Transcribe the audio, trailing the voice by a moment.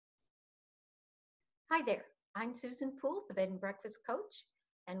Hi there, I'm Susan Poole, the Bed and Breakfast Coach,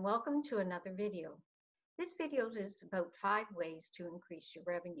 and welcome to another video. This video is about 5 ways to increase your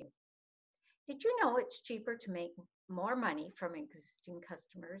revenue. Did you know it's cheaper to make more money from existing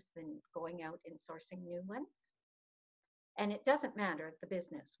customers than going out and sourcing new ones? And it doesn't matter the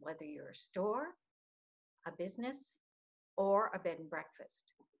business, whether you're a store, a business, or a bed and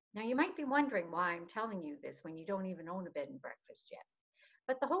breakfast. Now you might be wondering why I'm telling you this when you don't even own a bed and breakfast yet.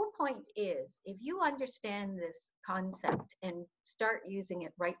 But the whole point is, if you understand this concept and start using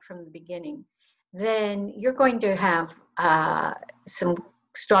it right from the beginning, then you're going to have some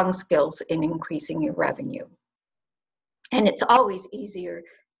strong skills in increasing your revenue. And it's always easier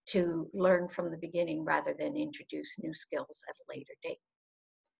to learn from the beginning rather than introduce new skills at a later date.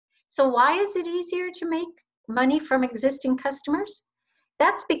 So why is it easier to make money from existing customers?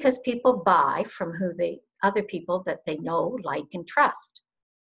 That's because people buy from other people that they know, like, and trust.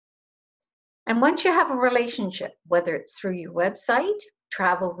 And once you have a relationship, whether it's through your website,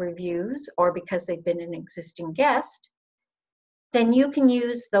 travel reviews, or because they've been an existing guest, then you can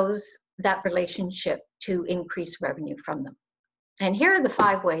use that relationship to increase revenue from them. And here are the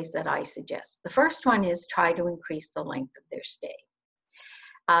 5 ways that I suggest. The first one is try to increase the length of their stay.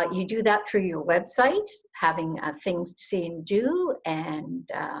 You do that through your website, having things to see and do and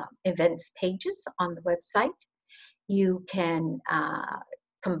events pages on the website. You can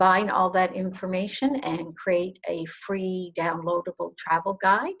combine all that information and create a free downloadable travel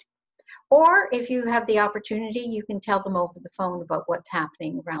guide. Or if you have the opportunity, you can tell them over the phone about what's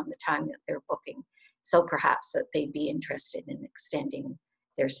happening around the time that they're booking. So perhaps that they'd be interested in extending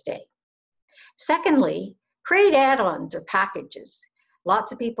their stay. Secondly, create add-ons or packages.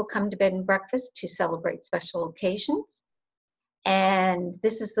 Lots of people come to bed and breakfast to celebrate special occasions. And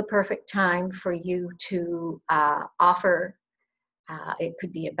this is the perfect time for you to offer. It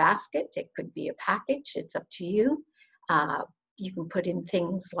could be a basket, it could be a package, it's up to you. You can put in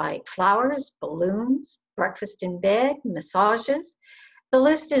things like flowers, balloons, breakfast in bed, massages. The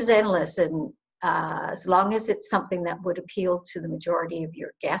list is endless, and as long as it's something that would appeal to the majority of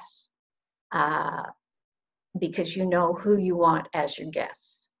your guests, because you know who you want as your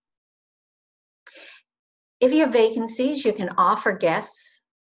guests. If you have vacancies, you can offer guests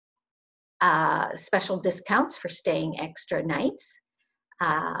special discounts for staying extra nights.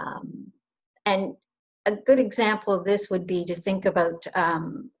 And a good example of this would be to think about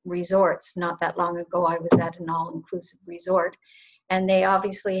resorts. Not that long ago, I was at an all-inclusive resort, and they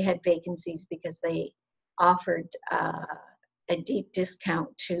obviously had vacancies because they offered a deep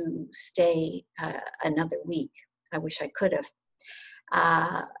discount to stay another week. I wish I could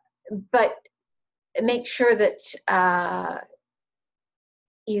have. But make sure that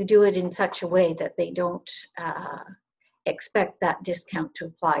you do it in such a way that they don't expect that discount to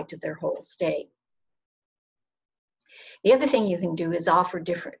apply to their whole stay. The other thing you can do is offer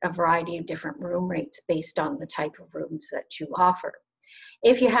a variety of different room rates based on the type of rooms that you offer.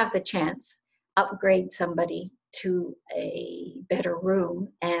 If you have the chance, upgrade somebody to a better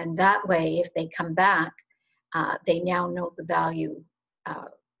room, and that way, if they come back, they now know the value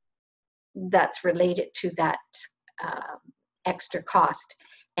that's related to that extra cost.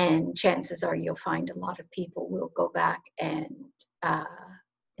 And chances are you'll find a lot of people will go back and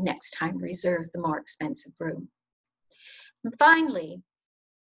next time reserve the more expensive room. And finally,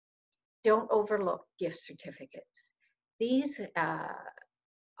 don't overlook gift certificates. These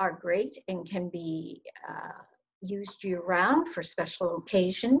are great and can be used year-round for special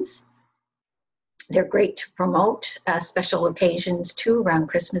occasions. They're great to promote special occasions too, around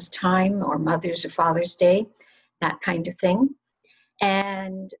Christmas time or Mother's or Father's Day, that kind of thing.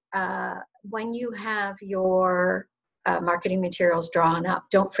 And when you have your marketing materials drawn up,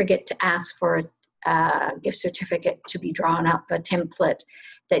 don't forget to ask for a gift certificate to be drawn up, a template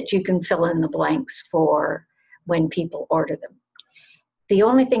that you can fill in the blanks for when people order them. The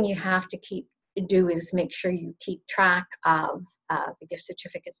only thing you have to do is make sure you keep track of the gift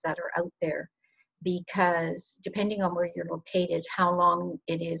certificates that are out there, because depending on where you're located, how long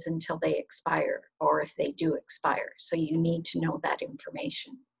it is until they expire, or if they do expire. So you need to know that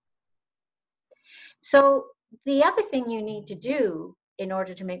information. So the other thing you need to do in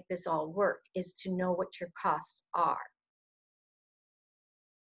order to make this all work is to know what your costs are.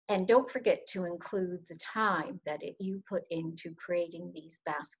 And don't forget to include the time that you put into creating these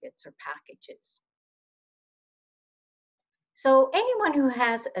baskets or packages. So anyone who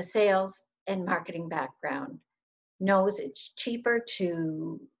has a sales and marketing background knows it's cheaper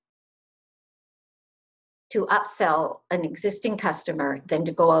to upsell an existing customer than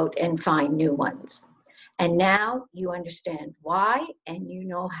to go out and find new ones. And now you understand why, and you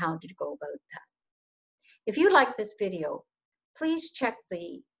know how to go about that. If you like this video, please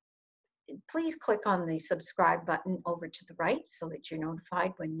click on the subscribe button over to the right so that you're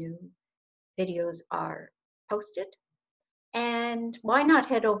notified when new videos are posted. And why not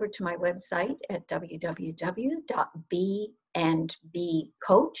head over to my website at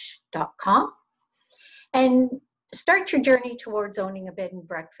www.bandbcoach.com and start your journey towards owning a bed and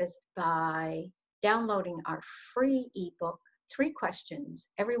breakfast by downloading our free ebook, 3 questions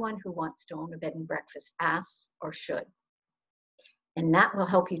everyone who wants to own a bed and breakfast asks or should. And that will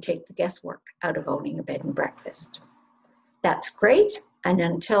help you take the guesswork out of owning a bed and breakfast. That's great. And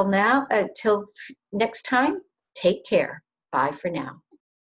until next time, take care. Bye for now.